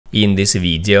In this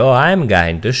video, I'm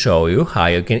going to show you how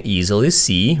you can easily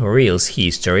see Reels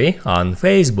history on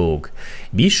Facebook.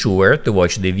 Be sure to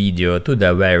watch the video to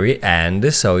the very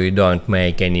end so you don't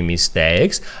make any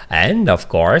mistakes, and of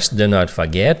course do not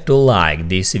forget to like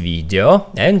this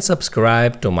video and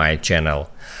subscribe to my channel.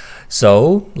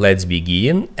 So let's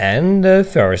begin, and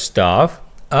first off,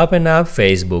 open up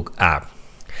Facebook app.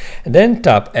 Then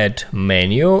tap at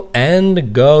menu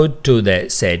and go to the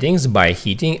settings by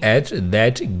hitting at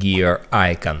that gear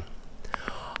icon.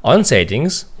 On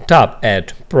settings, tap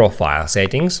at profile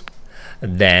settings,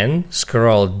 then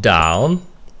scroll down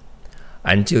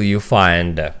until you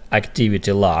find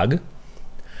activity log,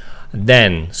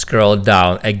 then scroll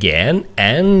down again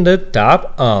and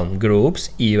tap on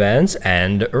groups, events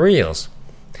and reels.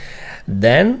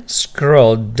 Then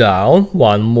scroll down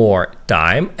one more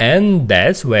time, and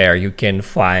that's where you can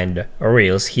find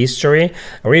Reels history,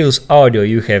 Reels audio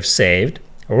you have saved,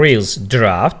 Reels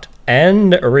draft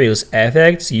and Reels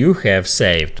effects you have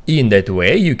saved. In that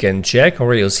way you can check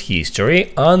Reels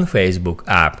history on Facebook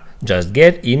app. Just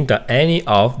get into any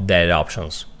of that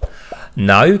options.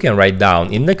 Now you can write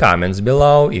down in the comments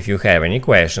below if you have any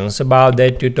questions about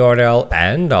that tutorial,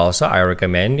 and also I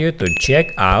recommend you to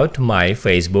check out my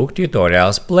Facebook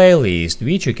tutorials playlist,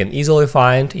 which you can easily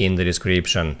find in the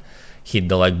description. Hit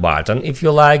the like button if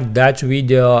you liked that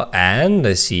video,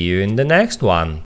 and see you in the next one.